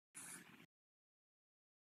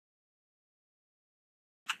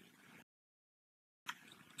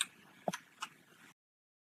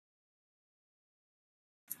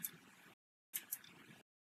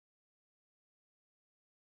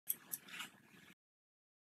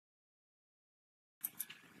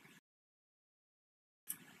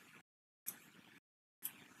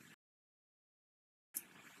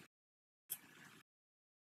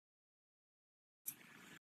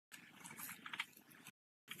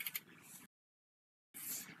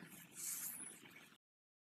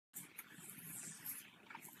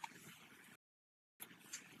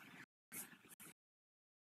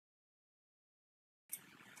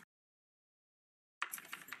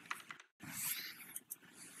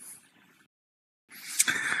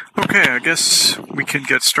Okay, I guess we can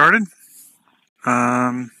get started.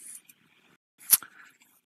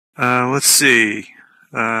 Let's see.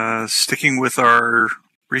 Sticking with our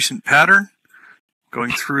recent pattern,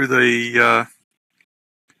 going through the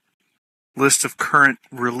list of current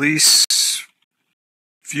release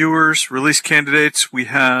viewers, release candidates, we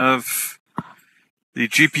have the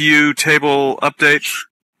GPU table update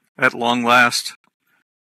at long last.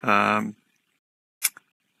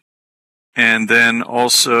 And then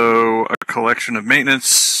also a collection of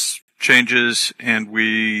maintenance changes, and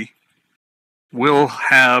we will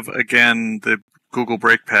have, again, the Google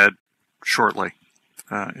BreakPad shortly.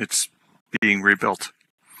 It's being rebuilt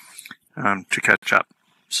to catch up.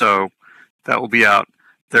 So that will be out.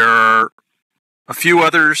 There are a few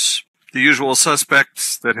others, the usual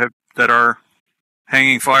suspects that are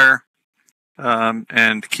hanging fire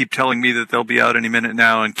and keep telling me that they'll be out any minute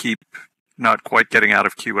now and keep not quite getting out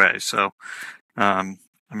of QA. So I'm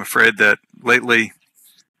afraid that lately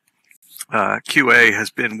QA has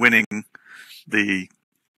been winning the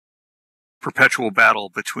perpetual battle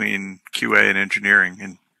between QA and engineering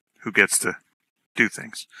and who gets to do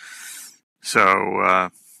things. So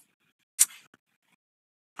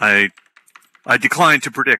I decline to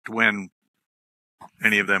predict when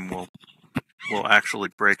any of them will actually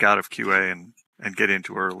break out of QA and get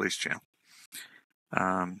into a release channel.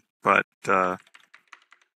 But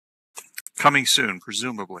coming soon,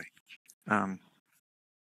 presumably.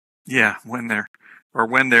 Yeah,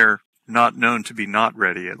 when they're not known to be not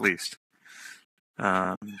ready, at least.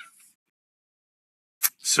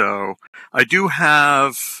 So I do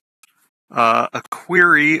have a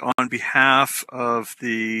query on behalf of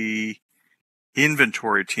the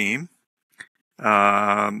inventory team.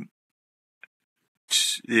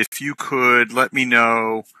 If you could let me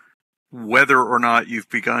know whether or not you've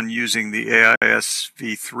begun using the AIS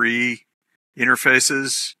v3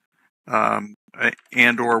 interfaces,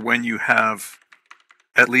 and or when you have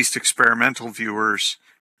at least experimental viewers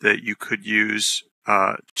that you could use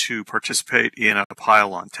to participate in a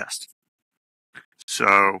pylon test.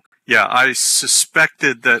 So, yeah, I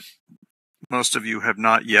suspected that most of you have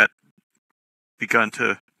not yet begun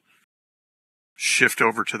to shift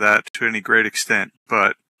over to that to any great extent,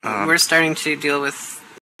 but we're starting to deal with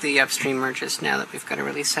the upstream merges now that we've got a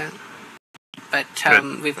release out, but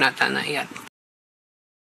we've not done that yet.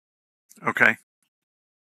 Okay.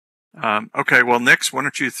 Okay, well, Nix, why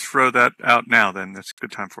don't you throw that out now then? That's a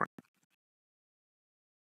good time for it.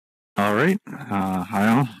 All right.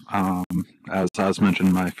 Hi all. As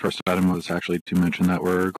mentioned, my first item was actually to mention that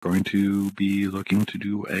we're going to be looking to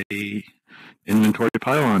do a inventory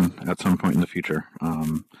pylon at some point in the future.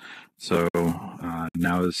 So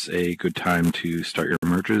now is a good time to start your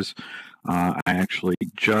merges. I actually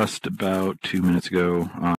just about 2 minutes ago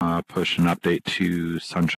pushed an update to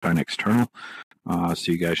Sunshine External.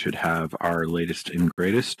 So you guys should have our latest and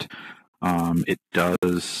greatest. It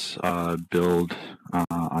does build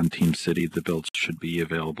on TeamCity. The builds should be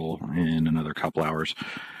available in another couple hours.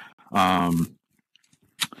 But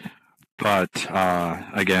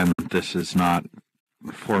again, this is not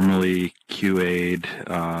formally QA'd.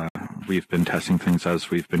 We've been testing things as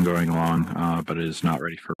we've been going along, but it is not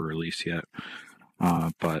ready for release yet.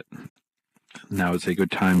 But now is a good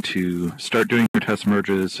time to start doing your test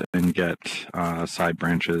merges and get side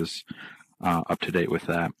branches up to date with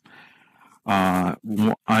that. I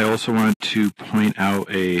also wanted to point out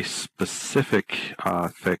a specific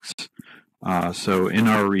fix. So in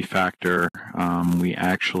our refactor, we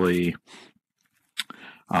actually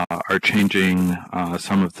are changing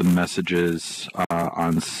some of the messages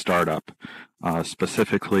on startup.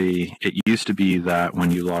 Specifically, it used to be that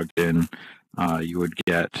when you logged in, you would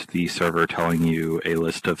get the server telling you a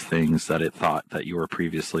list of things that it thought that you were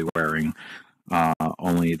previously wearing.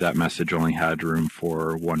 Only that message only had room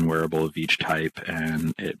for one wearable of each type,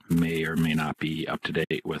 and it may or may not be up to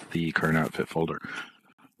date with the current outfit folder.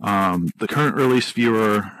 The current release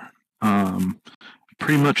viewer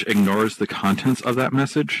pretty much ignores the contents of that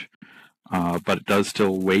message, but it does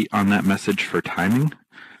still wait on that message for timing,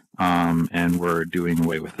 and we're doing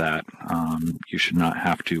away with that. You should not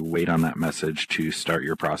have to wait on that message to start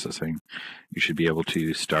your processing. You should be able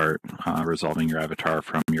to start resolving your avatar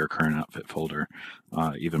from your current outfit folder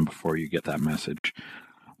even before you get that message.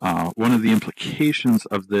 One of the implications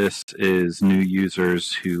of this is new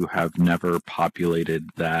users who have never populated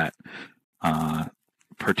that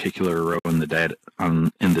particular row in the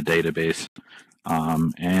database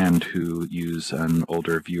and who use an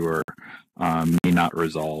older viewer may not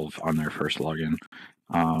resolve on their first login.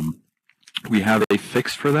 We have a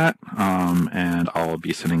fix for that, and I'll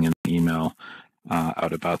be sending an email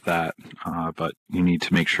out about that, but you need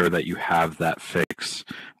to make sure that you have that fix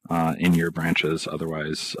in your branches.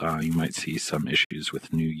 Otherwise, you might see some issues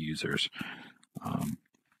with new users.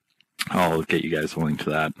 I'll get you guys a link to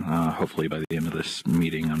that, hopefully by the end of this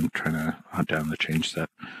meeting. I'm trying to hunt down the change step.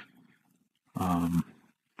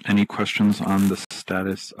 Any questions on the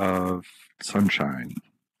status of Sunshine?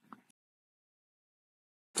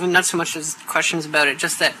 Not so much as questions about it,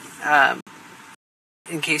 just that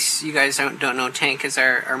in case you guys don't know, Tank is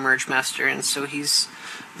our merge master, and so he's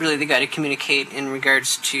really the guy to communicate in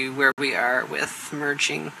regards to where we are with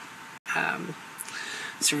merging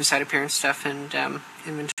server-side appearance stuff and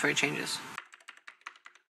inventory changes.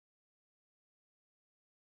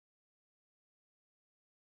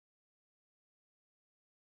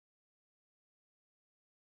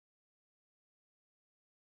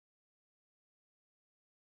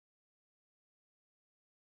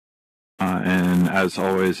 And as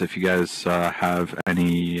always, if you guys have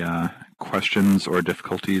any questions or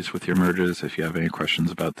difficulties with your merges, if you have any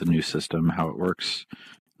questions about the new system, how it works,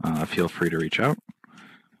 feel free to reach out.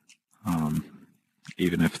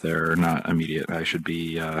 Even if they're not immediate, I should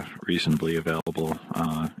be reasonably available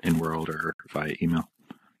in World or via email.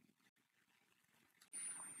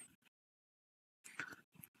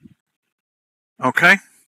 Okay.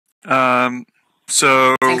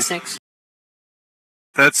 So Thanks.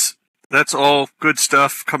 That's all good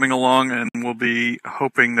stuff coming along, and we'll be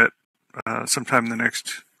hoping that sometime in the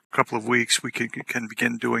next couple of weeks we can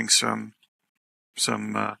begin doing some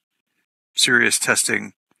serious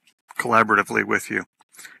testing collaboratively with you.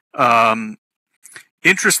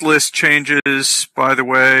 Interest list changes, by the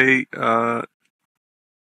way.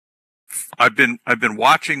 I've been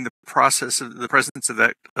watching the process of the presence of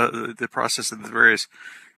that the process of the various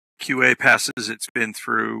QA passes it's been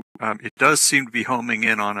through. It does seem to be homing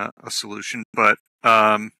in on a solution, but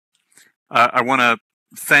I want to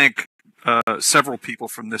thank several people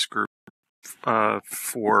from this group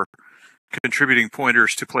for contributing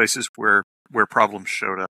pointers to places where problems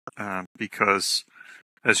showed up, because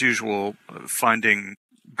as usual, finding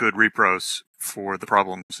good repros for the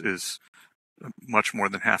problems is much more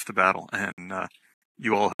than half the battle, and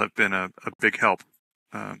you all have been a big help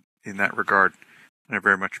in that regard, and I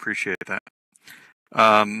very much appreciate that.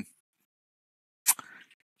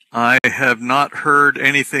 I have not heard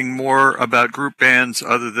anything more about group bans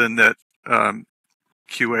other than that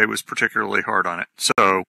QA was particularly hard on it,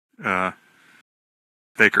 so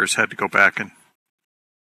Baker's had to go back and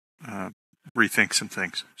rethink some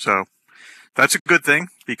things. So that's a good thing,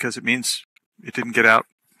 because it means it didn't get out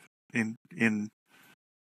in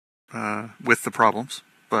with the problems,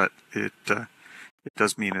 but it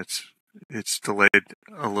does mean it's delayed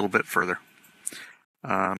a little bit further.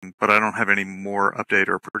 But I don't have any more update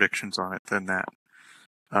or predictions on it than that.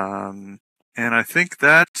 And I think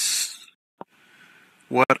that's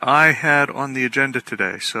what I had on the agenda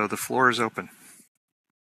today. So the floor is open.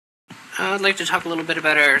 I'd like to talk a little bit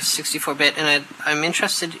about our 64-bit, and I'm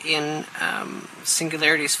interested in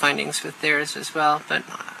Singularity's findings with theirs as well, but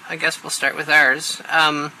I guess we'll start with ours.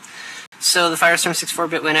 So the Firestorm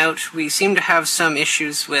 64-bit went out. We seem to have some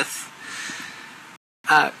issues with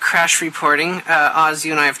crash reporting. Oz,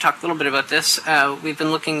 you and I have talked a little bit about this. We've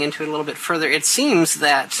been looking into it a little bit further. It seems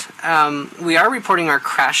that we are reporting our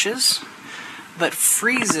crashes, but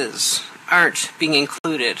freezes aren't being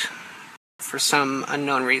included for some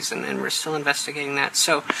unknown reason, and we're still investigating that.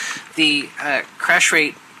 So the crash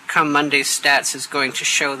rate come Monday's stats is going to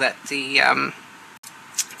show that the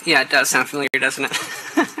yeah, it does sound familiar, doesn't it?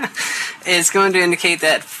 It's going to indicate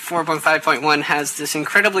that 4.5.1 has this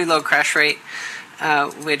incredibly low crash rate,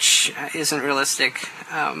 which isn't realistic.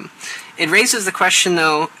 It raises the question,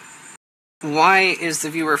 though, why is the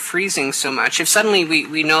viewer freezing so much? If suddenly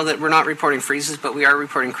we know that we're not reporting freezes, but we are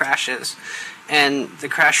reporting crashes, and the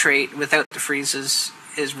crash rate without the freezes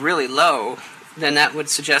is really low, then that would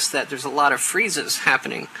suggest that there's a lot of freezes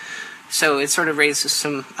happening. So it sort of raises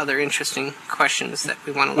some other interesting questions that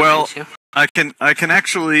we want to look into. I can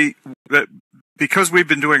actually, because we've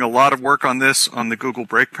been doing a lot of work on this on the Google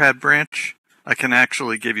BreakPad branch, I can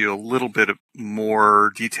actually give you a little bit of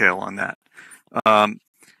more detail on that.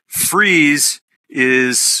 Freeze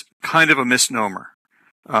is kind of a misnomer.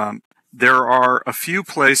 There are a few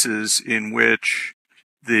places in which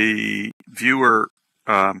the viewer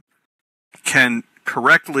can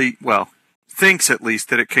correctly, well, thinks at least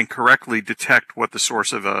that it can correctly detect what the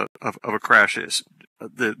source of a crash is.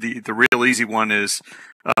 The real easy one is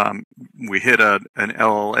we hit an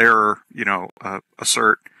LL error,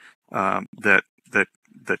 assert that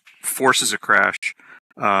forces a crash.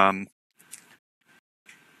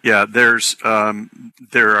 Yeah, there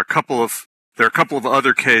are a couple of there are a couple of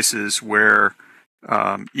other cases where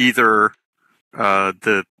either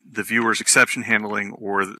the viewer's exception handling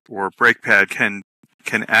or BreakPad can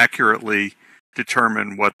accurately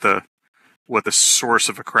determine what the source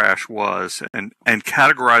of a crash was and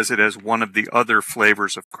categorize it as one of the other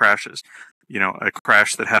flavors of crashes. A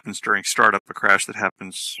crash that happens during startup, a crash that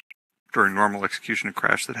happens during normal execution, a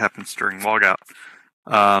crash that happens during logout.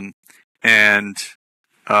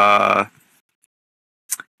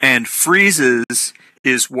 And freezes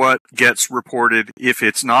is what gets reported if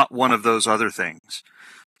it's not one of those other things.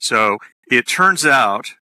 So it turns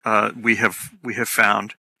out we have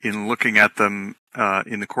found in looking at them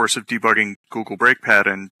in the course of debugging Google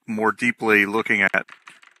BreakPad and more deeply looking at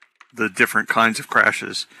the different kinds of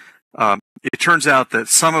crashes, it turns out that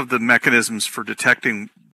some of the mechanisms for detecting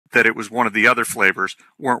that it was one of the other flavors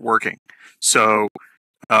weren't working. So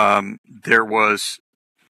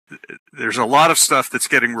there's a lot of stuff that's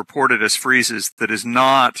getting reported as freezes that is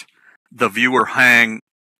not the viewer hung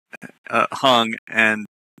and the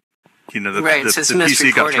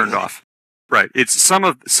PC got turned off. Right. It's some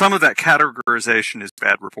of that categorization is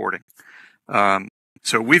bad reporting.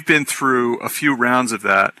 So we've been through a few rounds of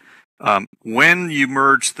that. When you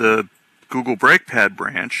merge the Google BreakPad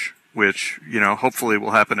branch, which hopefully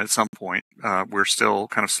will happen at some point, we're still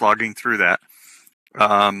kind of slogging through that.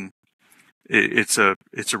 It's a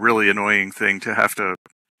really annoying thing to have to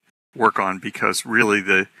work on because really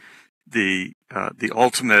the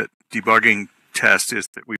ultimate debugging test is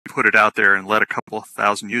that we put it out there and let a couple of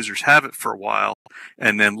thousand users have it for a while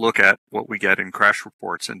and then look at what we get in crash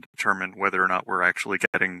reports and determine whether or not we're actually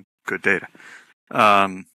getting good data.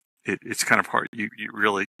 It's kind of hard,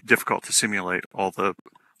 really difficult to simulate all the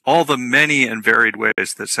many and varied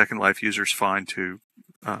ways that Second Life users find to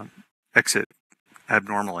exit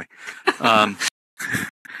abnormally.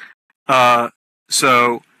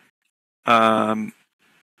 So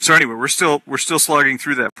anyway, we're still slogging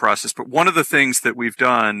through that process. But one of the things that we've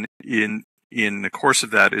done in the course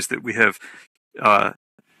of that is that we have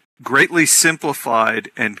greatly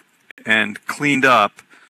simplified and cleaned up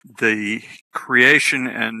the creation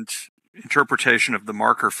and interpretation of the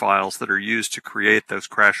marker files that are used to create those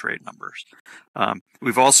crash rate numbers.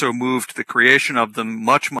 We've also moved the creation of them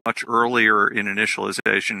much earlier in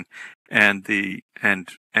initialization and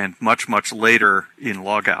much later in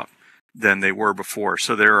logout than they were before.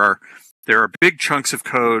 So there are big chunks of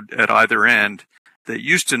code at either end that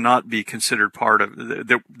used to not be considered part of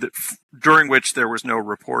during which there was no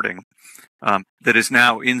reporting, that is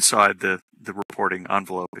now inside the reporting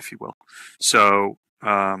envelope, if you will. So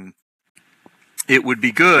it would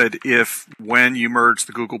be good if when you merge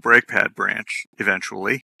the Google BreakPad branch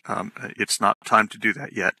eventually, it's not time to do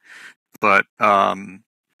that yet, but or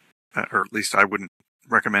at least I wouldn't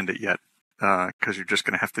recommend it yet, because you're just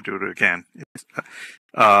going to have to do it again.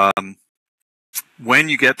 When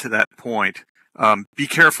you get to that point, be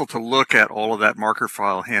careful to look at all of that marker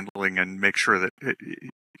file handling and make sure that,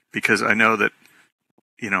 because I know that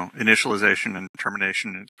initialization and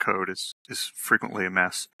termination code is frequently a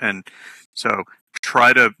mess, and so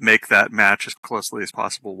try to make that match as closely as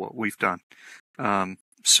possible what we've done,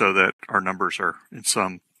 so that our numbers are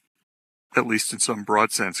at least in some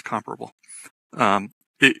broad sense, comparable.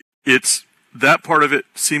 It's that part of it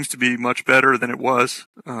seems to be much better than it was.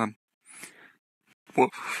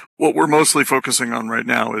 What we're mostly focusing on right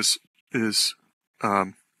now is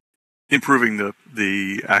improving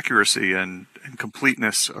the accuracy and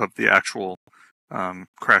completeness of the actual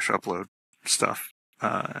crash upload stuff.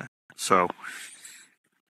 Well,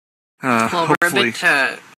 we're a bit.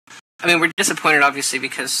 We're disappointed, obviously,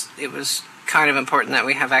 because it was kind of important that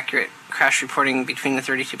we have accurate crash reporting between the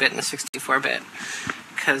 32-bit and the 64-bit.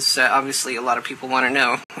 Because obviously a lot of people want to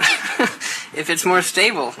know if it's more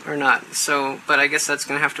stable or not. So, but I guess that's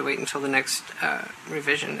going to have to wait until the next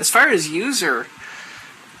revision. As far as user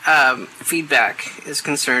feedback is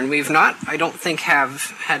concerned, we've not, I don't think, have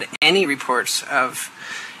had any reports of,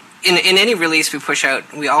 in any release we push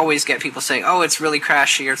out, we always get people saying, oh, it's really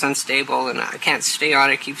crashy or it's unstable and I can't stay on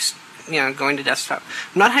it, keeps going to desktop.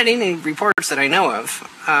 I've not had any reports that I know of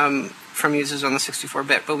from users on the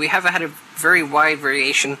 64-bit, but we have had a very wide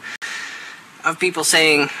variation of people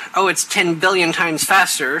saying, oh, it's 10 billion times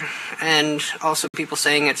faster, and also people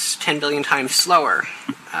saying it's 10 billion times slower,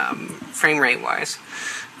 frame rate-wise.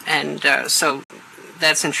 And so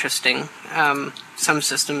that's interesting. Some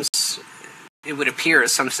systems, it would appear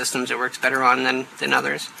as some systems it works better on than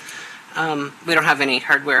others. We don't have any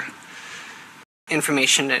hardware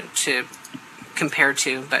information to compare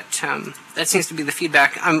to, but that seems to be the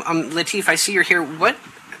feedback. Lateef, I see you're here.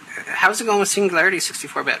 How's it going with Singularity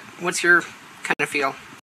 64-bit? What's your kind of feel?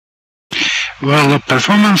 Well,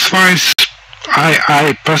 performance-wise,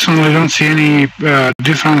 I personally don't see any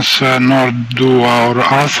difference, nor do our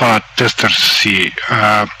alpha testers see.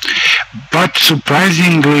 But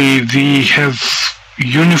surprisingly, we have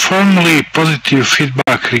uniformly positive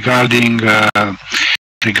feedback regarding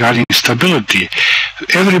stability.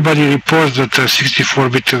 Everybody reports that the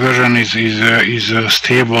 64-bit version is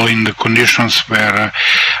stable in the conditions where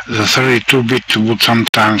the 32-bit would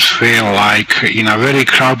sometimes fail, like in a very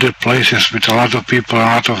crowded places with a lot of people and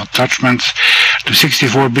a lot of attachments. The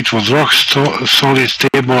 64-bit was rock solid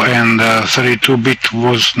stable, and 32-bit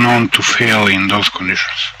was known to fail in those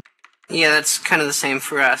conditions. Yeah, that's kind of the same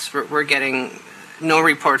for us. We're getting no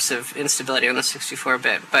reports of instability on the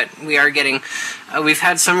 64-bit, but we are getting. We've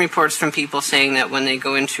had some reports from people saying that when they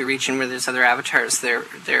go into a region where there's other avatars, their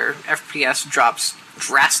FPS drops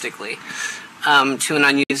drastically to an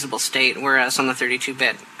unusable state, whereas on the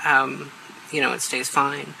 32-bit, it stays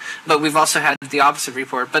fine. But we've also had the opposite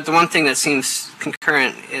report. But the one thing that seems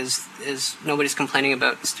concurrent is nobody's complaining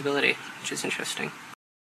about stability, which is interesting.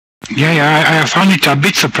 Yeah, I found it a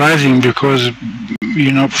bit surprising because,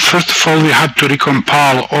 first of all, we had to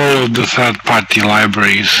recompile all of the third-party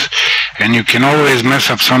libraries, and you can always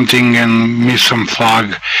mess up something and miss some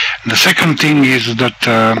flag. The second thing is that,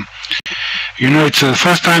 it's the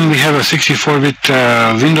first time we have a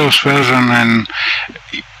 64-bit Windows version, and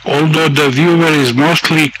although the viewer is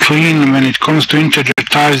mostly clean when it comes to integer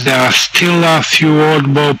types, there are still a few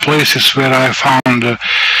oddball places where I found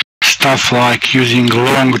stuff like using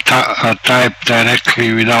long type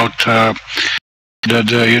directly without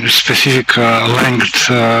the specific length.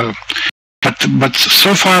 But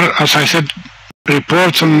so far, as I said,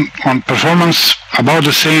 reports on performance about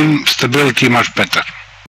the same, stability much better.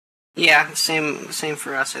 Yeah, same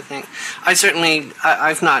for us, I think.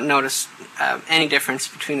 I've not noticed any difference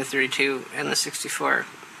between the 32 and the 64,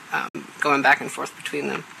 going back and forth between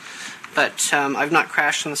them. But I've not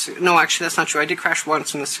crashed in the... No, actually, that's not true. I did crash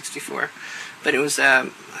once in the 64, but it was, I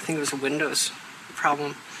think it was a Windows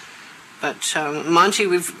problem. But Monty,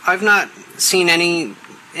 I've not seen any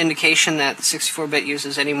indication that the 64-bit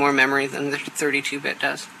uses any more memory than the 32-bit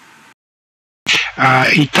does.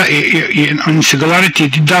 In Singularity,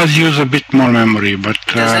 it does use a bit more memory, but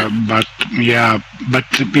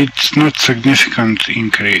it's not significant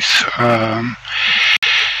increase.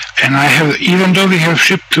 And even though we have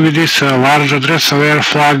shipped with this large address-aware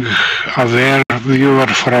flag-aware viewer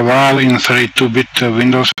for a while in 32-bit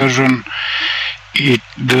Windows version, it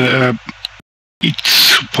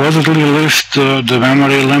supposedly lifts the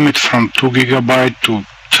memory limit from 2 GB to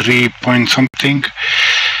 3 point something.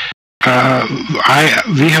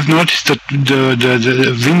 We have noticed that the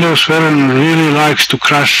Windows version really likes to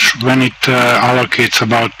crash when it allocates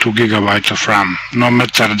about 2 GB of RAM, no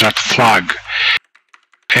matter that flag.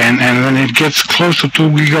 And when it gets close to 2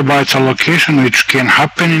 GB allocation, which can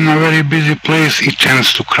happen in a very busy place, it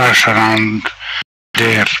tends to crash around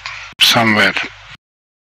there somewhere.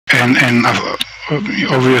 And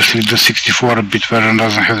obviously the 64-bit version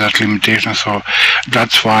doesn't have that limitation, so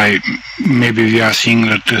that's why maybe we are seeing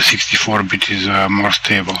that the 64-bit is more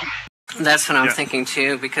stable. That's what I'm thinking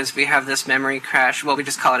too, because we have this memory crash. Well, we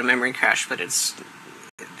just call it a memory crash, but it's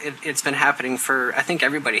been happening for, I think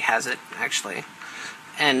everybody has it, actually.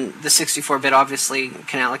 And the 64-bit obviously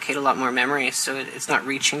can allocate a lot more memory, so it's not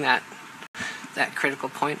reaching that critical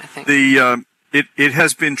point, I think. It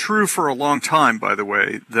has been true for a long time, by the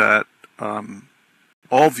way, that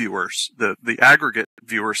all viewers, the aggregate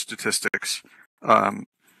viewer statistics,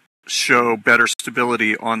 show better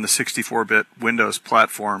stability on the 64-bit Windows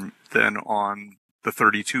platform than on the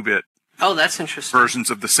 32-bit that's interesting.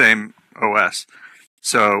 versions of the same OS.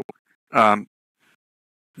 So,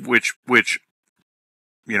 which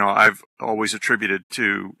I've always attributed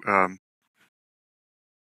to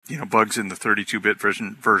bugs in the 32-bit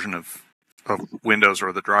version of Windows,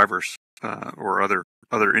 or the drivers, or other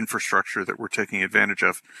infrastructure that we're taking advantage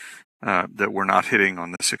of that we're not hitting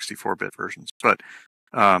on the 64-bit versions. But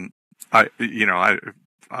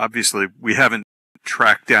obviously we haven't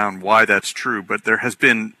tracked down why that's true, but there has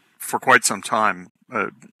been for quite some time,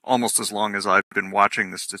 almost as long as I've been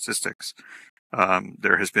watching the statistics,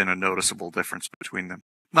 there has been a noticeable difference between them.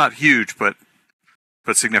 Not huge, but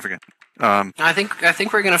significant. I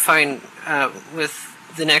think we're going to find with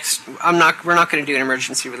the next. We're not going to do an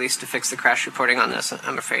emergency release to fix the crash reporting on this,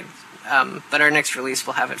 I'm afraid. But our next release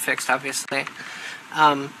will have it fixed, obviously.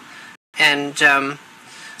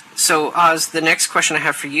 So, Oz, the next question I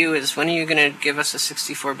have for you is, when are you going to give us a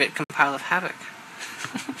 64-bit compile of Havoc?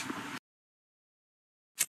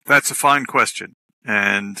 That's a fine question,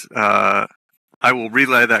 and I will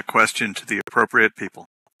relay that question to the appropriate people.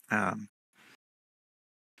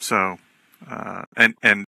 So,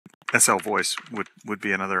 and SL Voice would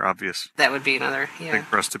be another obvious That would be another, yeah. thing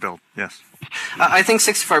for us to build. Yes. I think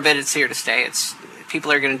 64-bit is here to stay.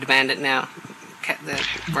 People are going to demand it now. The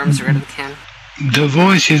worms are out of the can. The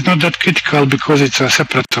voice is not that critical because it's a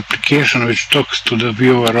separate application which talks to the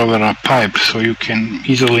viewer over a pipe, so you can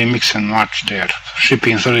easily mix and match there.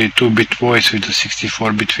 Shipping 32-bit voice with a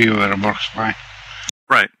 64-bit viewer works fine.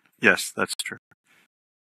 Right. Yes, that's true.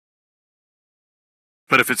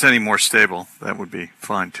 But if it's any more stable, that would be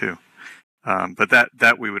fine too. But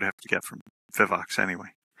that we would have to get from Vivox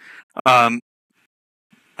anyway.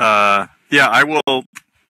 Yeah, I will.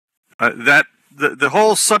 The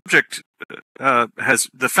whole subject has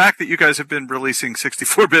the fact that you guys have been releasing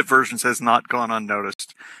 64-bit versions has not gone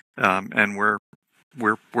unnoticed, and we're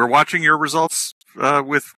watching your results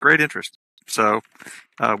with great interest. So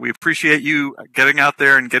we appreciate you getting out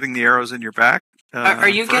there and getting the arrows in your back. Are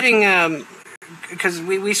you getting? Because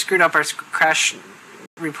we screwed up our crash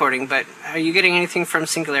reporting, but are you getting anything from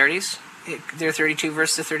Singularities? Their 32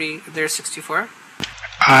 versus their 64?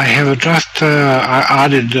 I have just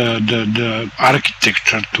added the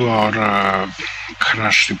architecture to our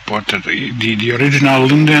crash report. The original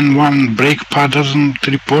Linden one breakpad doesn't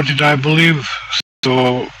report it, I believe.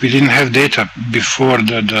 So we didn't have data before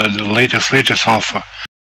the latest alpha.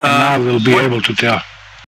 And now we'll be able to tell.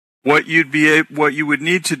 What you would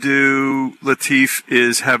need to do, Latif,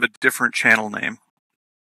 is have a different channel name.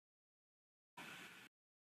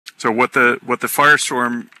 So what the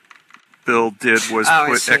Firestorm build did was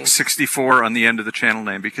put X64 on the end of the channel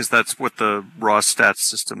name because that's what the raw stats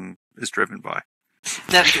system is driven by.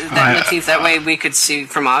 Latif, that way we could see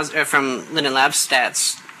from Linden Labs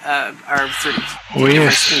stats our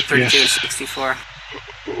 32 and 64.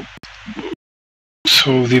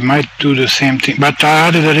 So we might do the same thing, but I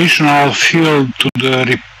added additional field to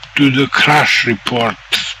the crash report.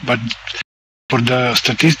 But for the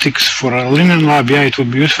statistics for a Linden Lab, yeah, it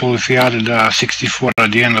would be useful if we added a 64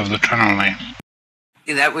 at the end of the channel name.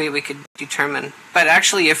 That way we could determine. But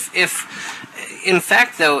actually, if in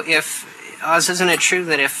fact though, if Oz, isn't it true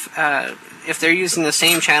that if they're using the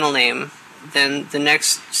same channel name, then the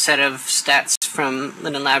next set of stats from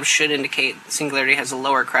Linden Labs should indicate Singularity has a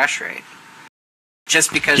lower crash rate?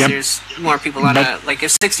 Just because there's more people on like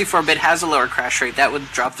if 64-bit has a lower crash rate, that would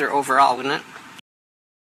drop their overall, wouldn't it?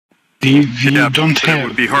 It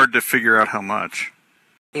would be hard to figure out how much.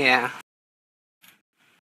 Yeah.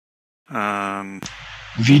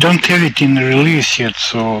 We don't have it in release yet,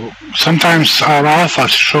 so sometimes our alphas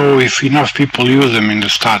show if enough people use them in the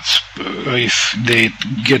stats, if they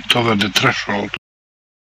get over the threshold.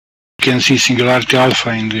 You can see Singularity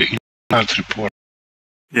Alpha in the stats report.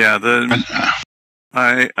 Yeah,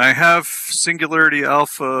 I have Singularity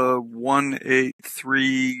Alpha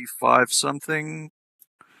 1835 something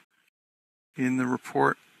in the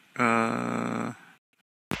report, but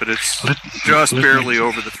it's just barely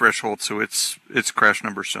over the threshold, so its crash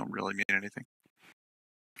numbers don't really mean anything.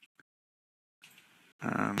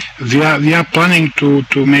 We are planning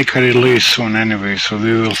to make a release soon anyway, so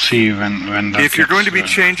we will see when that If you're going to be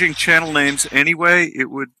changing channel names anyway, it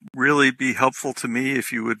would really be helpful to me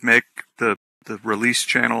if you would make the release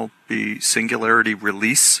channel be Singularity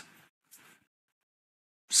Release.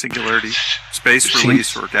 Singularity space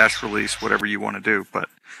release or dash release, whatever you want to do. But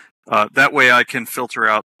that way I can filter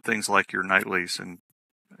out things like your nightlies and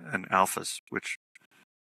alphas, which,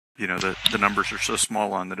 the numbers are so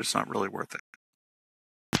small on that it's not really worth it.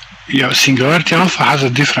 Yeah, Singularity Alpha has a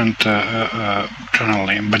different channel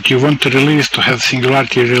name, but you want the release to have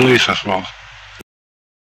Singularity Release as well.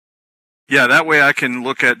 Yeah, that way I can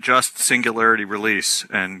look at just Singularity Release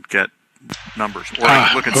and get numbers. Or I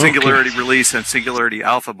can look at Singularity Release and Singularity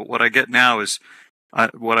Alpha, but what I get now is,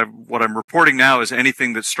 what I'm reporting now is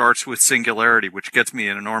anything that starts with Singularity, which gets me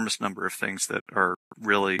an enormous number of things that are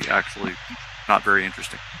really actually not very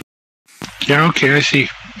interesting. Yeah, okay, I see.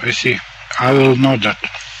 I will note that.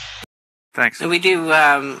 Thanks. We do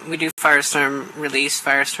Firestorm Release,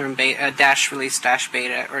 Firestorm Beta, Dash Release, Dash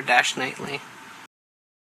Beta, or Dash Nightly.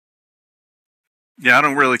 Yeah, I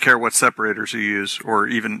don't really care what separators you use, or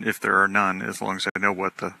even if there are none, as long as I know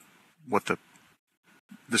what the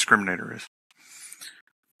discriminator is.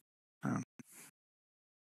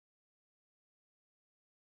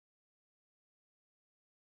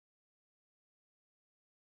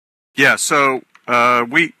 Yeah, so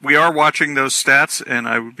we are watching those stats, and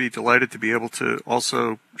I would be delighted to be able to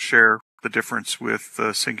also share the difference with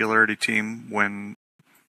the Singularity team when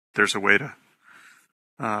there's a way to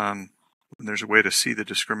see the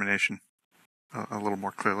discrimination a little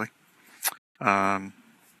more clearly.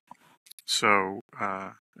 So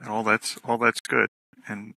all that's good.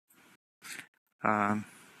 And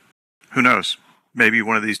who knows? Maybe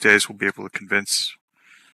one of these days we'll be able to convince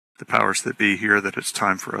the powers that be here that it's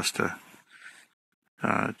time for us to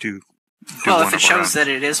do well, if it shows that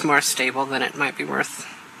it is more stable, then it might be worth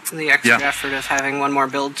the extra effort of having one more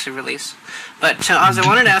build to release. But Oz, I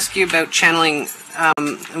wanted to ask you about channeling.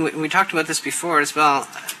 We talked about this before as well.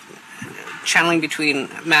 Channeling between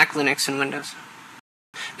Mac, Linux, and Windows.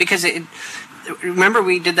 Because remember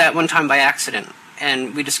we did that one time by accident,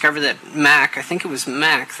 and we discovered that Mac, I think it was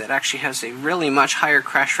Mac, that actually has a really much higher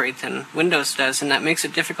crash rate than Windows does, and that makes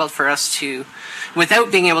it difficult for us to,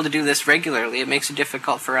 without being able to do this regularly, it makes it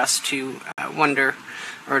difficult for us to wonder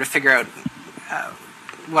or to figure out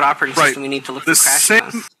what operating system we need to look for crashes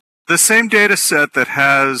on. The same data set that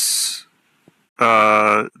has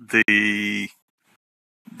the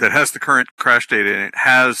current crash data in it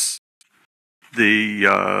has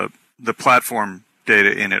the platform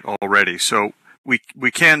data in it already, so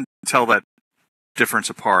we can tell that difference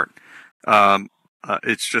apart.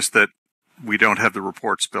 It's just that we don't have the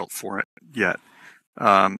reports built for it yet.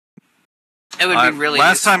 It would be really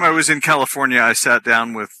last time I was in California, I sat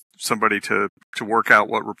down with somebody to work out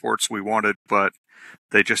what reports we wanted, but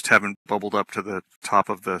they just haven't bubbled up to the top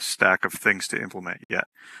of the stack of things to implement yet.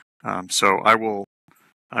 So I will.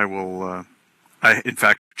 In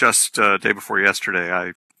fact, just day before yesterday,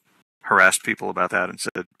 I harassed people about that and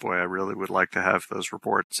said, "Boy, I really would like to have those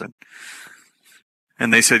reports."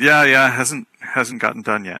 And they said, "Yeah, hasn't gotten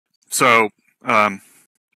done yet." So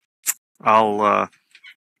I'll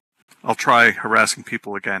try harassing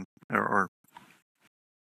people again, or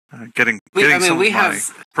getting some of my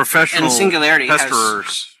professional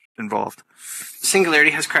testers involved.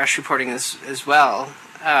 Singularity has crash reporting as well.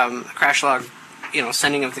 Crash log,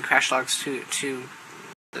 sending of the crash logs to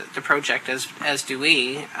the project, as do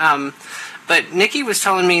we. But Nikki was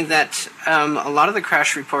telling me that a lot of the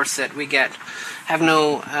crash reports that we get have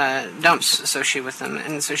no dumps associated with them,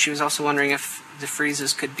 and so she was also wondering if the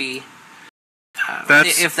freezes could be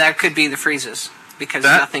if that could be the freezes, because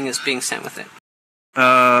nothing is being sent with it.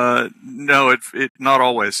 No, it not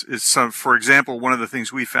always. For example, one of the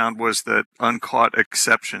things we found was that uncaught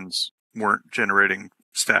exceptions weren't generating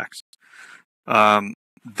stacks.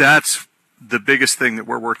 That's the biggest thing that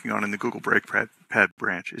we're working on in the Google Breakpad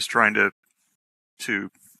branch, is trying to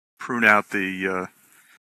prune out the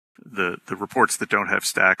reports that don't have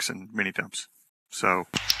stacks and mini dumps. So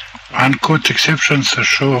uncaught exceptions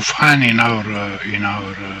show fine in our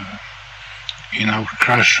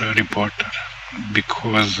crash reporter,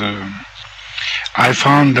 because I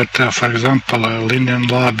found that, for example, Linden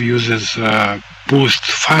Lab uses Boost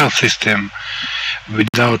file system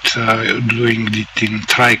without doing it in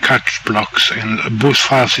try-catch blocks, and Boost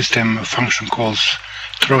file system function calls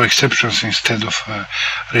throw exceptions instead of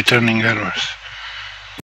returning errors.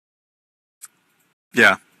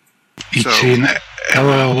 Yeah. It's in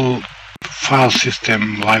LL file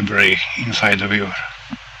system library inside of Viewer.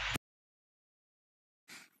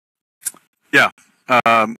 Yeah.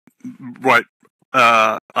 Right.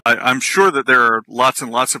 I'm sure that there are lots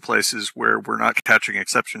and lots of places where we're not catching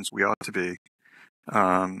exceptions we ought to be.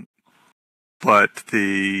 But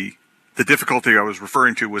the difficulty I was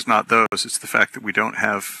referring to was not those. It's the fact that we don't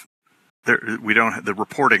have the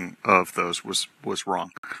reporting of those was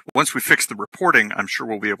wrong. Once we fix the reporting, I'm sure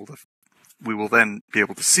we will then be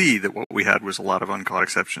able to see that what we had was a lot of uncaught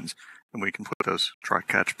exceptions, and we can put those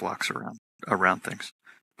try-catch blocks around things.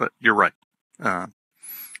 But you're right.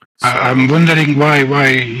 I'm wondering why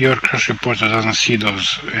your crash reporter doesn't see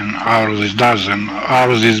those and ours does, and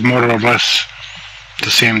ours is more or less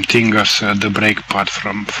the same thing as the breakpad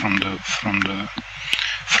from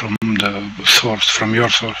the source, from your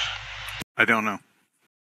source. I don't know.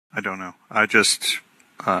 I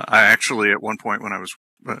actually, at one point when I was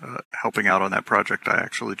helping out on that project, I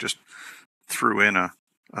actually just threw in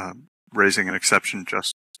raising an exception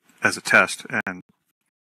just as a test, and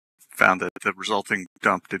found that the resulting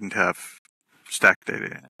dump didn't have stack data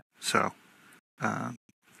in it. So,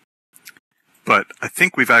 but I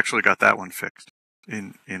think we've actually got that one fixed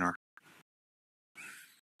in our.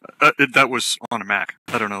 That was on a Mac.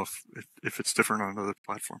 I don't know if it's different on other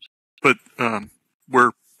platforms, but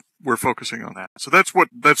we're focusing on that. So that's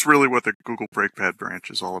really what the Google Breakpad branch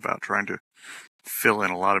is all about, trying to fill in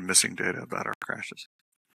a lot of missing data about our crashes,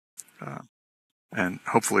 and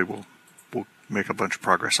hopefully we'll make a bunch of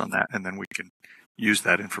progress on that, and then we can use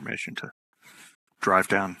that information to drive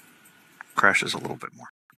down crashes a little bit more.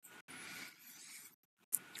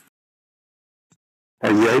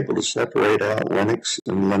 Are you able to separate out Linux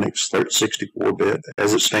and Linux 64-bit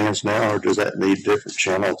as it stands now, or does that need different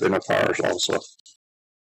channel identifiers also?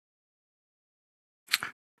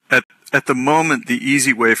 At the moment, the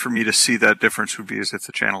easy way for me to see that difference would be as if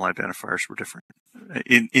the channel identifiers were different.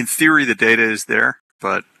 In theory, the data is there,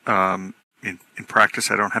 but in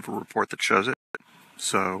practice, I don't have a report that shows it.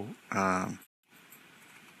 So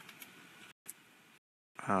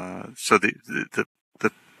so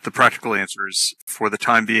the practical answer is, for the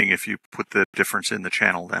time being, if you put the difference in the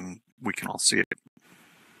channel, then we can all see it.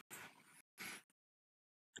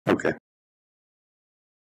 Okay.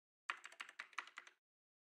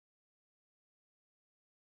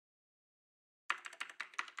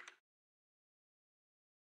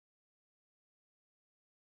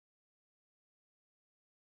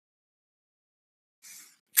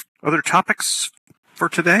 Other topics for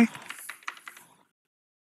today?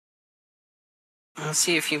 I'll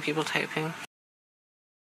see a few people typing.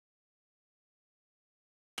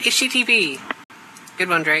 HTTP. Good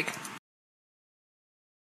one, Drake.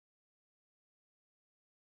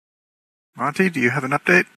 Monty, do you have an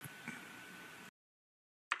update?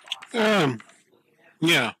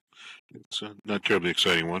 Yeah, it's a not terribly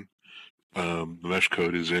exciting one. The mesh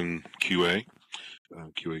code is in QA.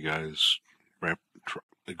 QA guys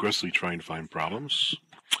aggressively trying to find problems.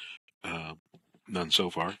 None so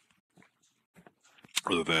far,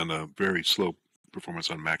 other than very slow performance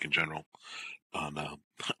on Mac in general, on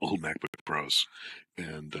old MacBook Pros.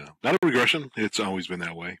 And not a regression. It's always been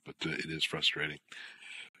that way, but it is frustrating.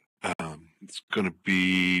 It's going to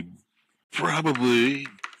be probably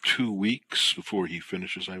 2 weeks before he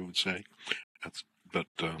finishes, I would say. But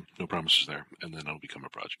no promises there, and then it'll become a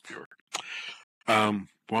project viewer.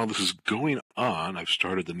 While this is going on, I've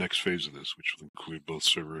started the next phase of this, which will include both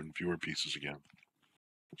server and viewer pieces again.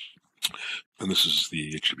 And this is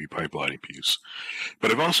the HTTP pipelining piece. But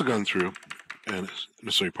I've also gone through, and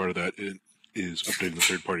necessarily part of that is updating the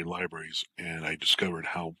third-party libraries, and I discovered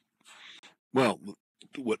how, well,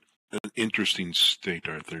 what an interesting state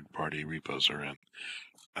our third-party repos are in.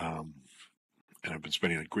 And I've been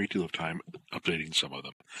spending a great deal of time updating some of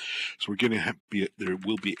them. So we're going to there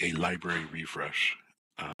will be a library refresh,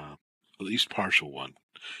 at least partial one,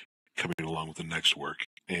 coming along with the next work,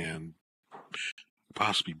 and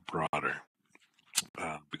possibly broader,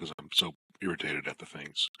 because I'm so irritated at the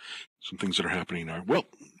things. Some things that are happening are, well,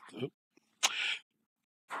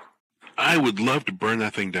 I would love to burn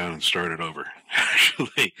that thing down and start it over.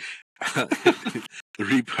 Actually, the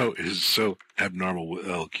repo is so abnormal with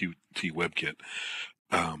LQT WebKit.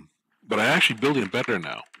 But I'm actually building it better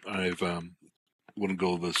now. One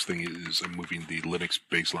goal of this thing is I'm moving the Linux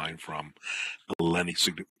baseline from a Lenny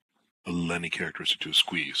characteristic to a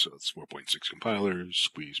squeeze. So it's 4.6 compilers,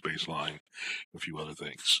 squeeze baseline, a few other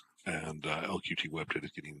things. And LQT WebKit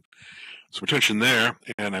is getting some attention there.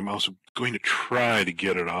 And I'm also going to try to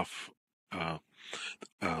get it off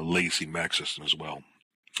legacy Mac system as well.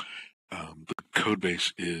 The code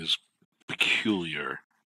base is peculiar,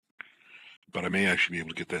 but I may actually be able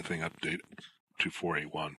to get that thing updated to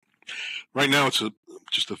 4.8.1. Right now, it's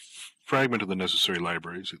just a fragment of the necessary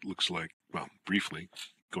libraries. It looks like, well, briefly,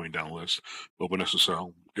 going down the list: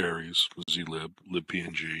 OpenSSL, Aries, zlib,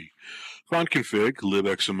 libpng, fontconfig,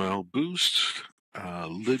 libxml, boost,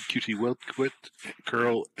 libqt,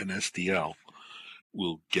 curl, and SDL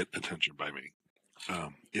will get attention by me.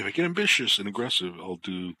 If I get ambitious and aggressive, I'll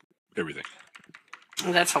do everything.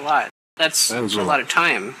 That's a lot. That's a lot of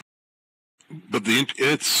time. But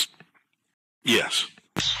it's yes.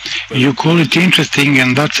 You call it interesting,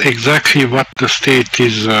 and that's exactly what the state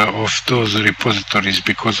is of those repositories,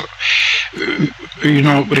 because,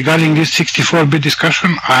 regarding this 64-bit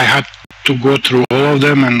discussion, I had to go through all of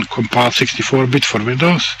them and compile 64-bit for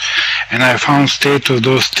Windows, and I found state of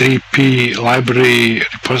those 3P library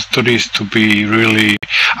repositories to be really,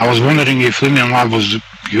 I was wondering if Linux Lab was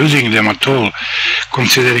using them at all,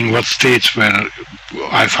 considering what states where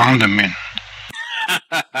I found them in.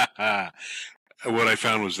 What I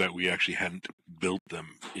found was that we actually hadn't built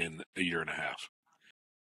them in a year and a half,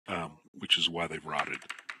 which is why they've rotted.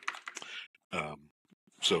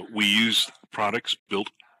 So we used products built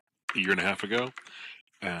a year and a half ago,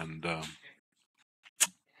 and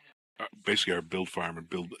basically our build farm and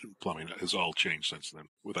build plumbing has all changed since then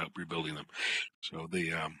without rebuilding them. So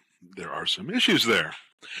there are some issues there.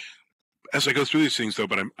 As I go through these things, though,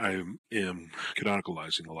 but I am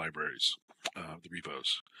canonicalizing the libraries, the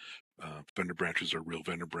repos. Vendor branches are real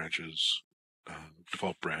vendor branches,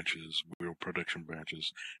 default branches, real production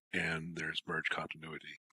branches, and there's merge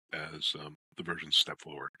continuity as the versions step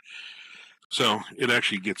forward. So it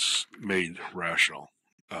actually gets made rational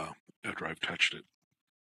after I've touched it.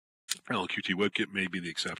 LQT WebKit may be the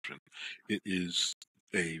exception. It is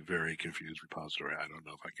a very confused repository. I don't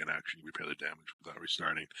know if I can actually repair the damage without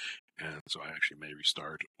restarting, and so I actually may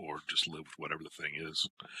restart or just live with whatever the thing is.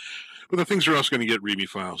 But the things are also going to get README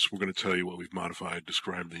files. We're going to tell you what we've modified,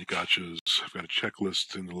 describe the gotchas. I've got a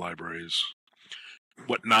checklist in the libraries,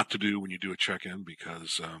 what not to do when you do a check-in,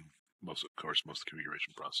 because most of the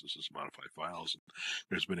configuration processes modify files. And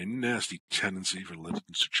there's been a nasty tendency for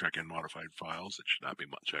Lindens to check in modified files that should not be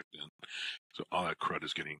checked in. So all that crud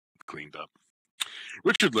is getting cleaned up.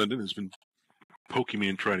 Richard Linden has been poking me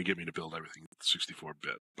and trying to get me to build everything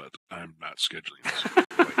 64-bit, but I'm not scheduling this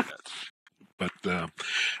quite yet. But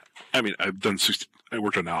I mean, I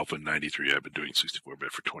worked on Alpha in '93. I've been doing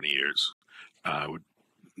 64-bit for 20 years.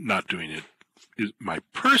 Not doing it, my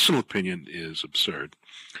personal opinion, is absurd.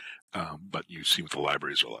 But you see what the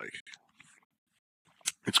libraries are like.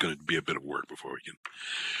 It's going to be a bit of work before we can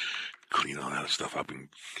clean all that stuff up and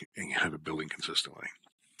have it building consistently.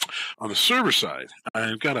 On the server side,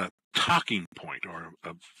 I've got a talking point or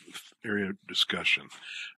a area of discussion.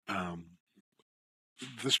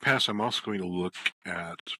 This pass, I'm also going to look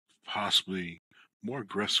at possibly more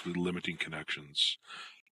aggressively limiting connections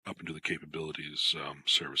up into the capabilities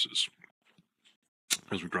services.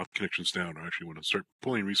 As we drop connections down, I actually want to start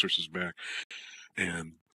pulling resources back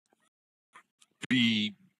and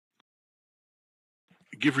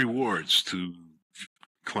give rewards to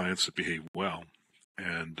clients that behave well,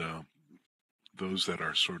 and those that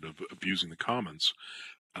are sort of abusing the commons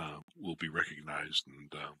will be recognized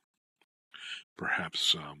and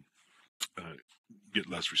perhaps get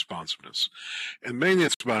less responsiveness. And mainly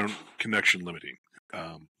it's about connection limiting.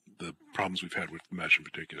 The problems we've had with Mesh in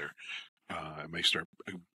particular. I may start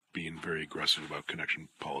being very aggressive about connection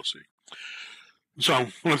policy. So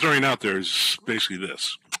what I'm throwing out there is basically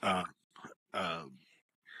this.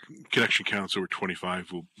 Connection counts over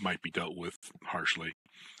 25 might be dealt with harshly.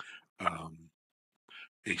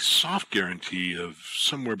 A soft guarantee of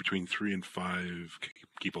somewhere between 3 and 5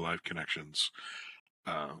 keep alive connections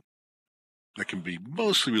that can be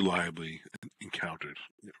mostly reliably encountered,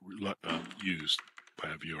 used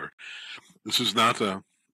by a viewer. This is not a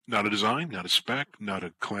design, not a spec, not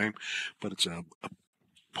a claim, but it's a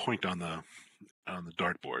point on the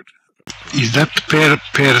dartboard. Is that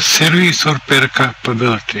per service or per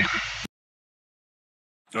capability?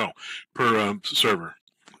 Oh, per server.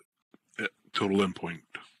 Total endpoint.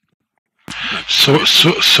 So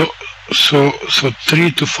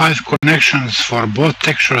 3 to 5 connections for both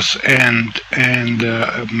textures and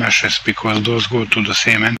meshes, because those go to the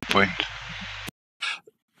same endpoint.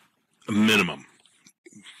 A minimum.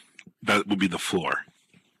 That will be the floor.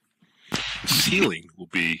 The ceiling will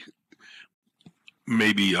be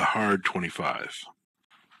maybe a hard 25.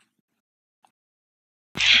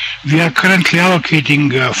 We are currently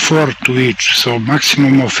allocating 4 to each, so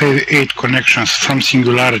maximum of 8 connections from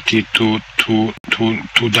Singularity to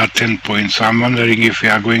that endpoint. So I'm wondering if we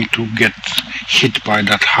are going to get hit by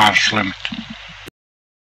that harsh limit.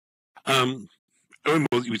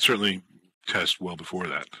 We'd certainly test well before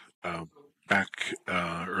that. Back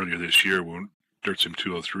earlier this year when DirtSim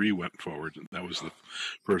 203 went forward, and that was the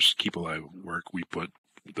first Keep Alive work, we put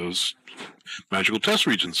those magical test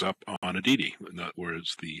regions up on Aditi,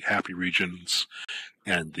 whereas the happy regions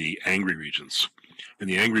and the angry regions. And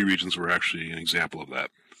the angry regions were actually an example of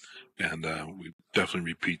that. And we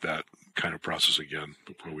definitely repeat that kind of process again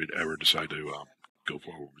before we'd ever decide to go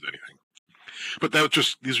forward with anything. But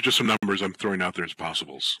these are just some numbers I'm throwing out there as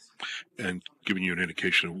possibles and giving you an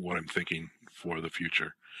indication of what I'm thinking for the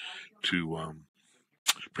future to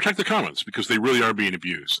protect the commons, because they really are being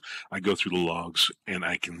abused. I go through the logs and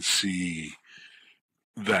I can see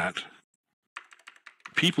that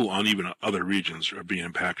people on even other regions are being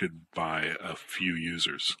impacted by a few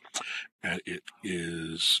users. And it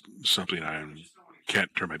is something I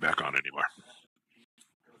can't turn my back on anymore.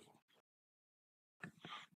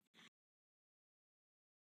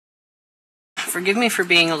 Forgive me for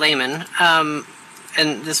being a layman,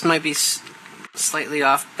 and this might be slightly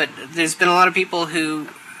off, but there's been a lot of people who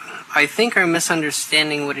I think are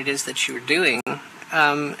misunderstanding what it is that you're doing,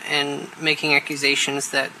 and making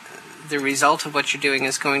accusations that the result of what you're doing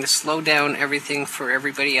is going to slow down everything for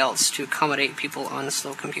everybody else to accommodate people on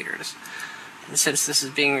slow computers. And since this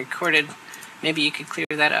is being recorded, maybe you could clear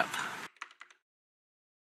that up.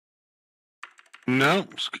 No,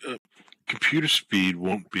 computer speed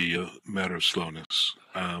won't be a matter of slowness.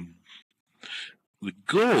 The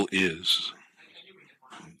goal is,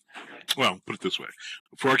 well, put it this way.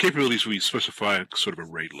 For our capabilities, we specify sort of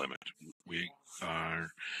a rate limit. We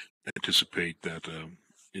anticipate that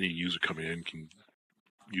any user coming in can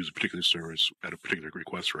use a particular service at a particular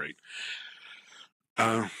request rate.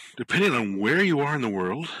 Depending on where you are in the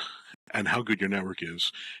world and how good your network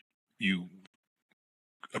is, you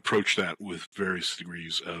approach that with various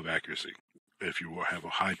degrees of accuracy. If you have a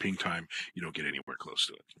high ping time, you don't get anywhere close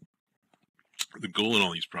to it. The goal in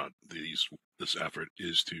all this effort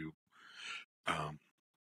is to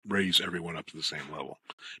raise everyone up to the same level,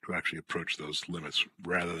 to actually approach those limits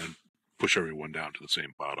rather than push everyone down to the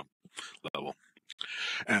same bottom level.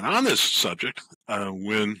 And on this subject,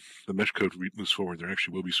 when the mesh code moves forward, there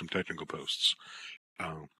actually will be some technical posts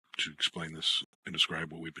to explain this and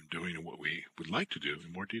describe what we've been doing and what we would like to do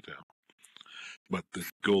in more detail. But the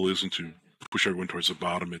goal isn't to push everyone towards the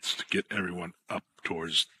bottom, it's to get everyone up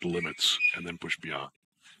towards the limits and then push beyond.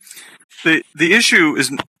 The issue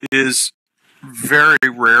is very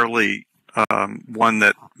rarely one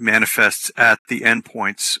that manifests at the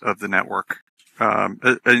endpoints of the network.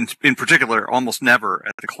 In particular, almost never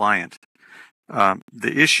at the client.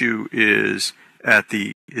 The issue is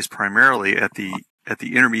primarily at the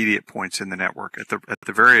intermediate points in the network, at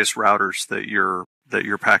the various routers that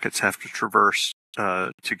your packets have to traverse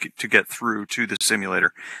to get through to the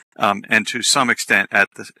simulator, and to some extent at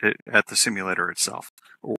the simulator itself,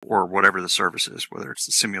 or whatever the service is, whether it's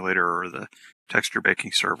the simulator or the texture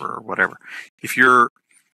baking server or whatever. If you're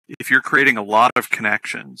creating a lot of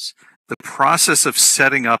connections, the process of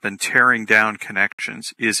setting up and tearing down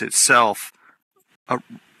connections is itself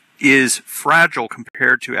is fragile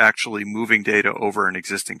compared to actually moving data over an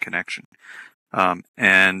existing connection,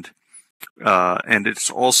 and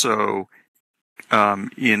it's also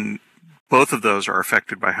in both of those are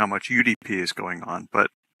affected by how much UDP is going on.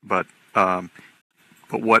 But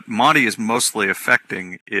what Monty is mostly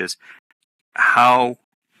affecting is how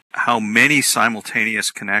many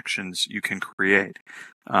simultaneous connections you can create.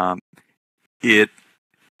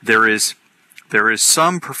 There is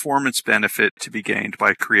some performance benefit to be gained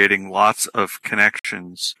by creating lots of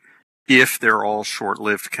connections if they're all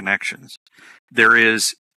short-lived connections. There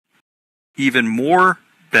is even more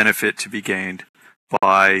benefit to be gained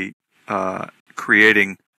by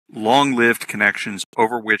creating long-lived connections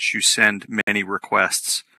over which you send many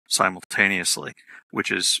requests simultaneously,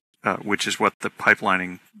 which is what the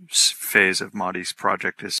pipelining phase of Monty's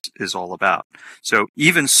project is all about. So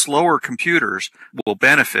even slower computers will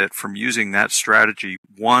benefit from using that strategy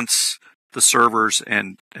once the servers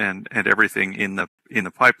and everything in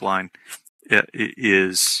the pipeline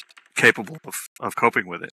is capable of coping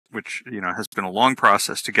with it, which has been a long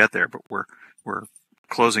process to get there, but we're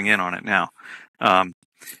closing in on it now.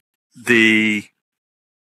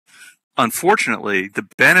 Unfortunately, the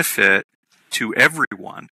benefit to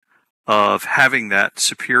everyone of having that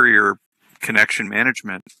superior connection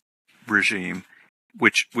management regime,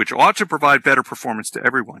 which ought to provide better performance to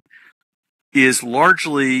everyone, is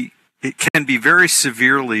largely, it can be very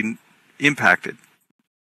severely impacted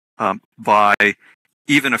by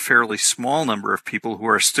even a fairly small number of people who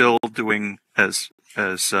are still doing, as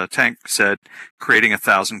Tank said, creating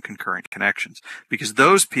 1,000 concurrent connections, because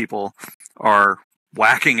those people are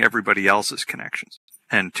whacking everybody else's connections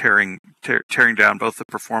and tearing down both the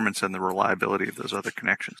performance and the reliability of those other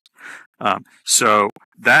connections. So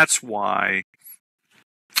that's why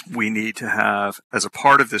we need to have, as a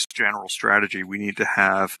part of this general strategy, we need to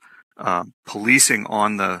have policing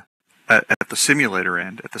at the simulator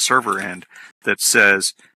end, at the server end, that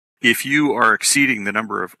says if you are exceeding the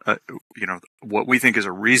number of what we think is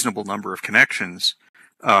a reasonable number of connections,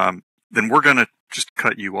 then we're going to just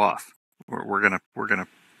cut you off. We're going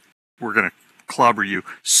to clobber you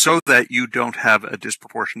so that you don't have a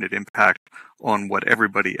disproportionate impact on what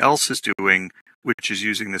everybody else is doing, which is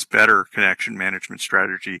using this better connection management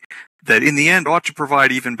strategy that in the end ought to provide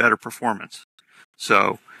even better performance.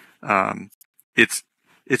 So it's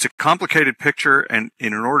a complicated picture, and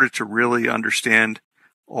in order to really understand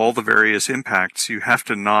all the various impacts, you have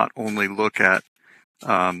to not only look at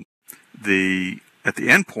the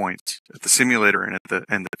endpoint, at the simulator and the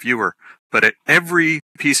viewer, but at every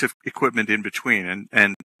piece of equipment in between.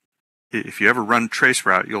 And if you ever run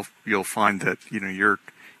traceroute, you'll find that you're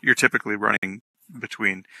typically running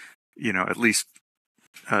between at least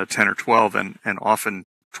 10 or 12 and often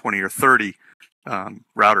 20 or 30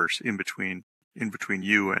 routers in between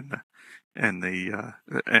you and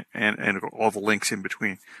all the links in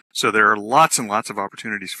between. So there are lots and lots of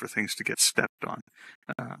opportunities for things to get stepped on.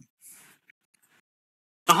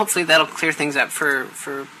 Hopefully that'll clear things up for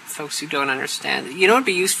folks who don't understand. What would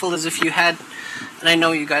be useful is if you had, and I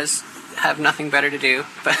know you guys have nothing better to do,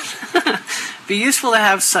 but be useful to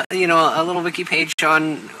have a little wiki page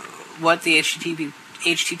on what the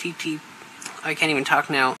HTTP I can't even talk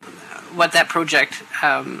now, what that project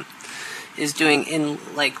is doing in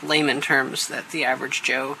layman terms that the average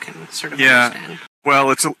Joe can sort of understand.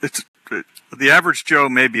 Well, it's the average Joe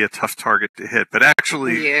may be a tough target to hit, but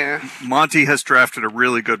actually, Yeah. Monty has drafted a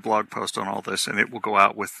really good blog post on all this, and it will go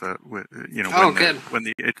out with you know, Oh, when good. when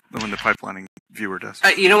the pipelining viewer does.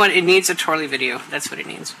 You know what? It needs a Torley video. That's what it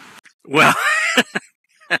needs. Well,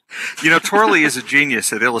 you know, Torley is a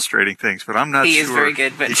genius at illustrating things, but I'm not He sure is very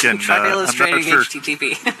good, but he can, try illustrating I'm not sure,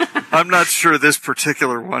 HTTP. I'm not sure this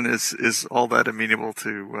particular one is all that amenable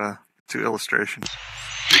to illustration.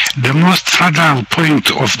 The most fragile point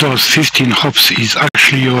of those 15 hops is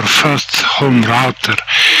actually your first home router,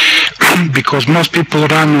 because most people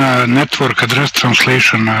run network address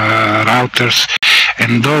translation routers,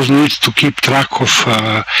 and those needs to keep track of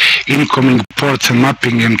incoming ports and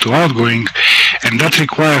mapping them to outgoing, and that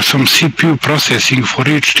requires some CPU processing for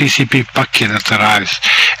each TCP packet that arrives.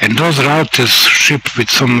 And those routers ship with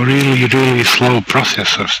some really, really slow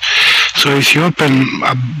processors. So if you open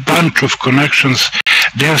a bunch of connections,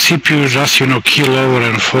 their CPU just, keel over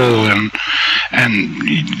and fall, and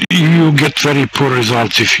you get very poor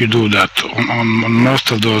results if you do that on most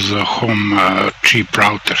of those home cheap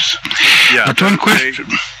routers. Yeah, but one question.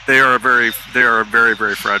 They are a very,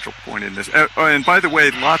 very fragile point in this. And by the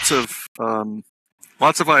way, lots of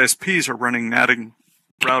ISPs are running natting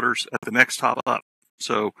routers at the next top up.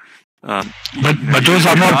 So, but those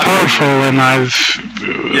are more powerful, and I've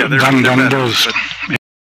done those.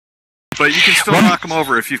 But you can still knock them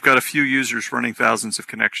over if you've got a few users running thousands of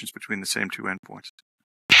connections between the same two endpoints.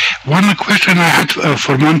 One question I had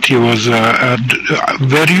for Monty was,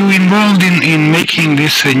 were you involved in making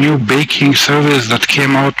this new baking service that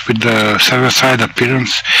came out with the server-side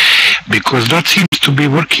appearance? Because that seems to be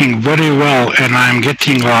working very well, and I'm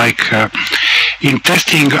getting in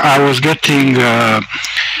testing, I was getting,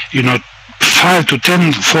 5 to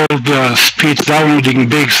 10-fold speed downloading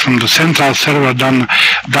bigs from the central server than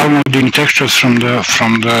downloading textures from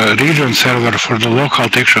the region server for the local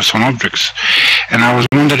textures on objects. And I was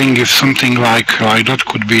wondering if something like that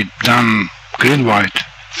could be done grid-wide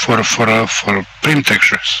for print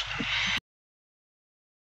textures.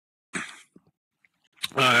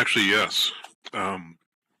 Actually, yes.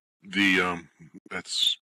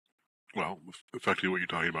 That's effectively what you're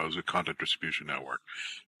talking about is a content distribution network,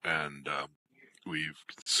 and we've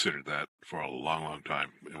considered that for a long, long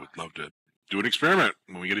time, and would love to do an experiment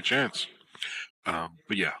when we get a chance.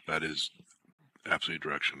 But yeah, that is absolutely a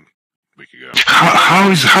direction we could go. How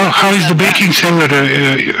is the baking server?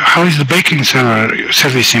 How is the baking server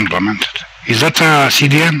service implemented? Is that a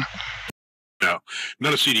CDN? No,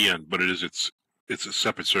 not a CDN, but it's a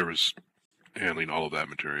separate service handling all of that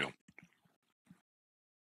material.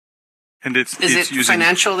 And is it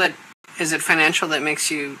financial that makes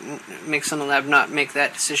Unilab not make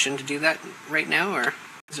that decision to do that right now, or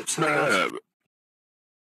is it something else?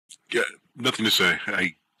 Yeah, nothing to say.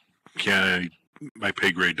 I can't. My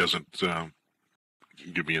pay grade doesn't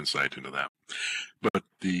give me insight into that. But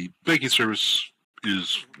the baking service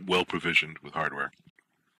is well provisioned with hardware,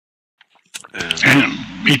 and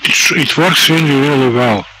it works really, really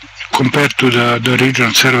well compared to the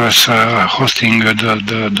region service hosting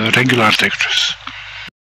the regular textures.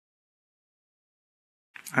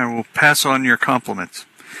 I will pass on your compliments.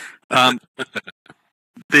 There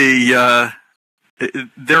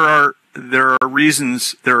are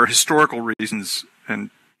reasons, there are historical reasons and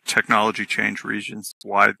technology change reasons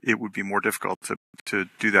why it would be more difficult to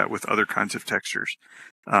do that with other kinds of textures.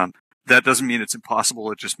 That doesn't mean it's impossible.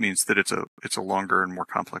 It just means that it's a longer and more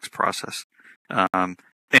complex process.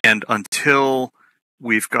 And until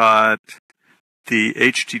we've got the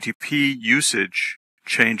HTTP usage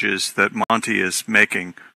changes that Monty is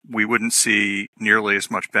making, we wouldn't see nearly as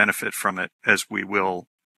much benefit from it as we will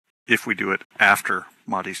if we do it after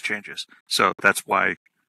Monty's changes. So that's why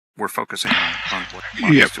we're focusing on what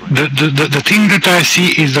Monty's doing. The thing that I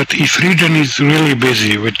see is that if region is really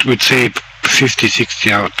busy with say 50,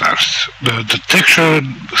 60 hours, the texture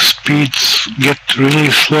speeds get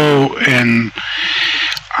really slow, and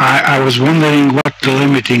I was wondering what the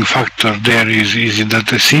limiting factor there is. Is it that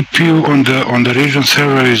the CPU on the region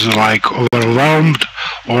server is overwhelmed,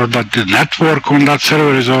 or that the network on that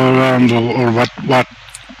server is overwhelmed, or what?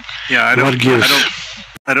 Yeah,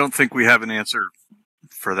 I don't think we have an answer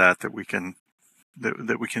for that we can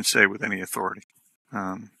say with any authority.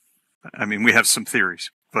 I mean, we have some theories,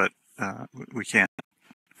 but we can't.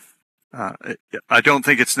 I don't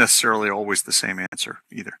think it's necessarily always the same answer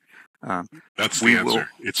either. That's the answer.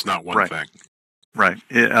 It's not one thing. Right.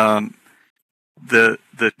 The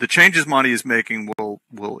changes Monty is making will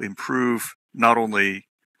improve not only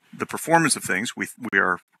the performance of things, we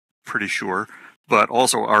are pretty sure, but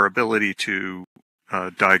also our ability to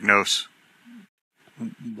diagnose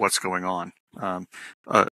what's going on An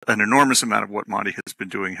enormous amount of what Monty has been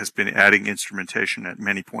doing has been adding instrumentation at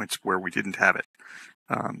many points where we didn't have it,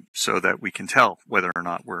 so that we can tell whether or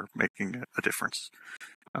not we're making a difference.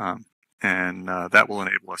 And that will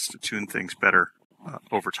enable us to tune things better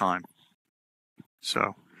over time.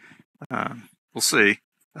 So we'll see.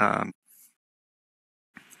 The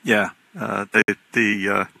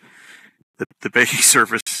baking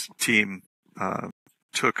service team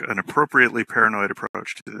took an appropriately paranoid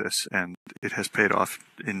approach to this, and it has paid off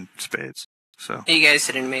in spades. So you guys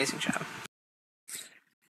did an amazing job.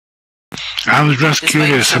 I was just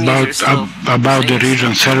curious about the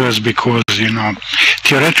region servers because,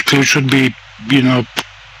 theoretically you should be,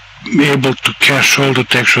 able to cache all the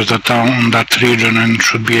textures that are on that region and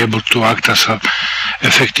should be able to act as an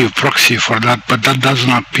effective proxy for that, but that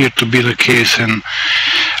doesn't appear to be the case, and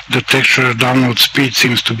the texture download speed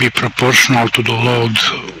seems to be proportional to the load,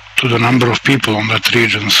 to the number of people on that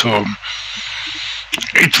region, so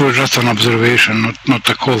it was just an observation, not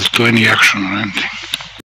a call to any action or anything.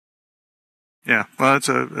 Yeah, well,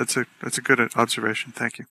 that's a good observation.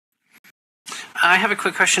 Thank you. I have a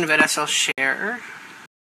quick question about SL Share.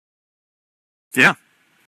 Yeah.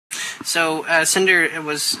 So Cinder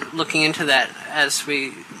was looking into that as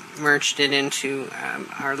we merged it into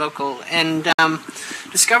our local and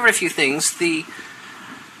discovered a few things.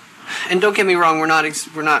 And don't get me wrong, we're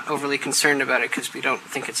not overly concerned about it because we don't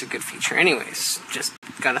think it's a good feature anyways. Just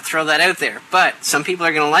gotta throw that out there. But some people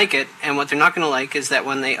are gonna like it, and what they're not gonna like is that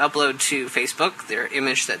when they upload to Facebook their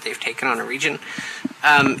image that they've taken on a region,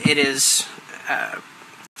 it is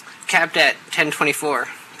capped at 1024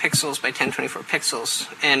 pixels by 1024 pixels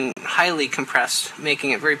and highly compressed, making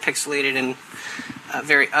it very pixelated and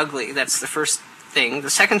very ugly. That's the first thing. The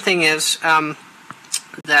second thing is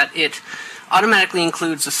that it automatically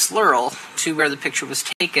includes a slurl to where the picture was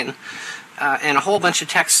taken and a whole bunch of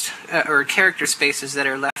text or character spaces that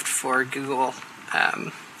are left for Google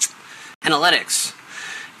Analytics.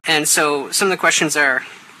 And so some of the questions are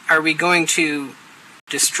we going to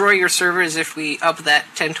destroy your servers if we up that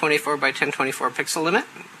 1024 by 1024 pixel limit?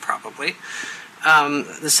 Probably.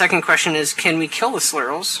 The second question is, can we kill the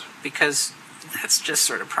slurls? Because that's just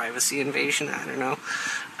sort of privacy invasion. I don't know.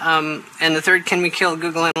 And the third, can we kill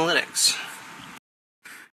Google Analytics?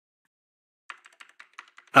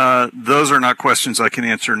 Those are not questions I can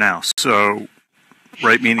answer now. So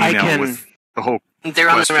write me an email with the whole They're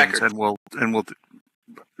on the record. and we'll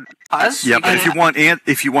Us? Yeah, but if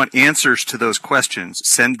you want answers to those questions,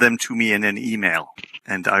 send them to me in an email,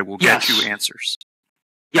 and I will get you answers.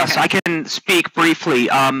 Yes, okay. I can speak briefly.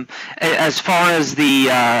 As far as the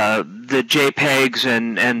JPEGs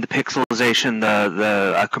and the pixelization,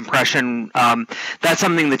 the compression, that's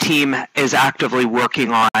something the team is actively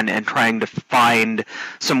working on and trying to find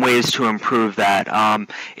some ways to improve that.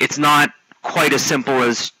 It's not quite as simple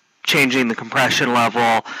as changing the compression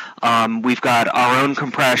level. We've got our own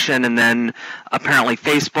compression, and then apparently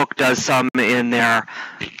Facebook does some in there.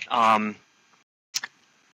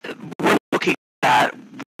 We're looking at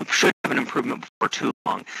should have an improvement before too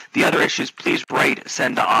long. The other issues, please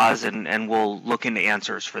send to Oz, and we'll look into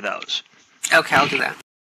answers for those. Okay, I'll do that.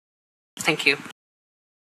 Thank you.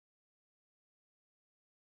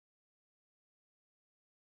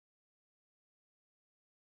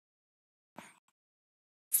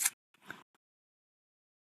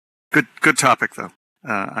 Good topic, though.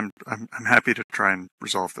 I'm happy to try and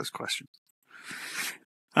resolve this question.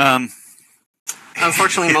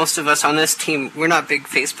 Unfortunately, most of us on this team, we're not big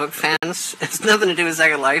Facebook fans. It's nothing to do with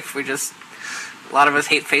Second Life. A lot of us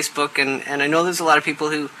hate Facebook, and I know there's a lot of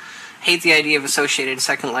people who hate the idea of associating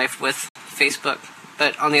Second Life with Facebook.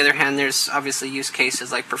 But on the other hand, there's obviously use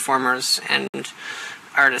cases like performers and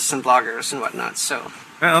artists and bloggers and whatnot. So,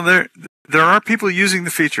 well, there are people using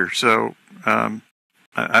the feature. So I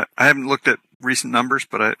haven't looked at recent numbers,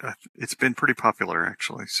 but it's been pretty popular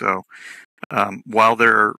actually. So while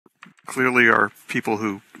there clearly are people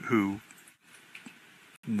who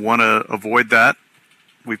want to avoid that,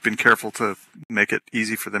 we've been careful to make it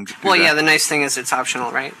easy for them to do that. Well, yeah, the nice thing is it's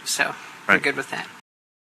optional, right? So we're good with that.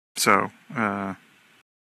 So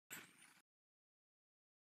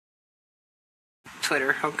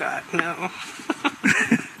Twitter, oh God, no.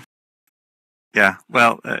 Yeah,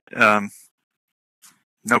 well,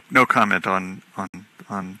 no comment on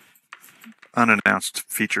unannounced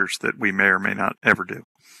features that we may or may not ever do.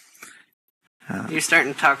 You're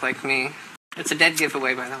starting to talk like me. It's a dead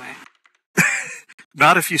giveaway, by the way.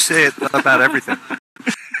 Not if you say it about everything.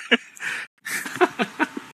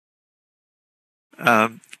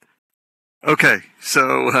 Okay,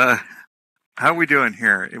 so how are we doing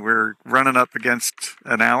here? We're running up against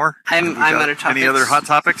an hour. I'm out of topics. Any other hot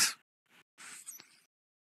topics?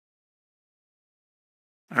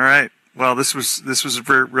 All right. Well, this was a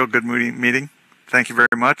real good meeting. Thank you very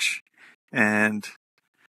much, and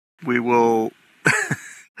we will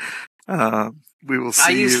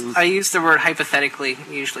see you. I use the word hypothetically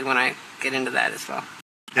usually when I get into that as well.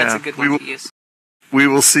 That's a good one to use. We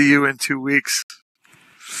will see you in 2 weeks.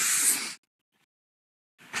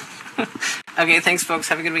 Okay, thanks, folks.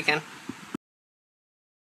 Have a good weekend.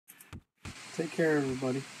 Take care,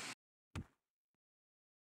 everybody.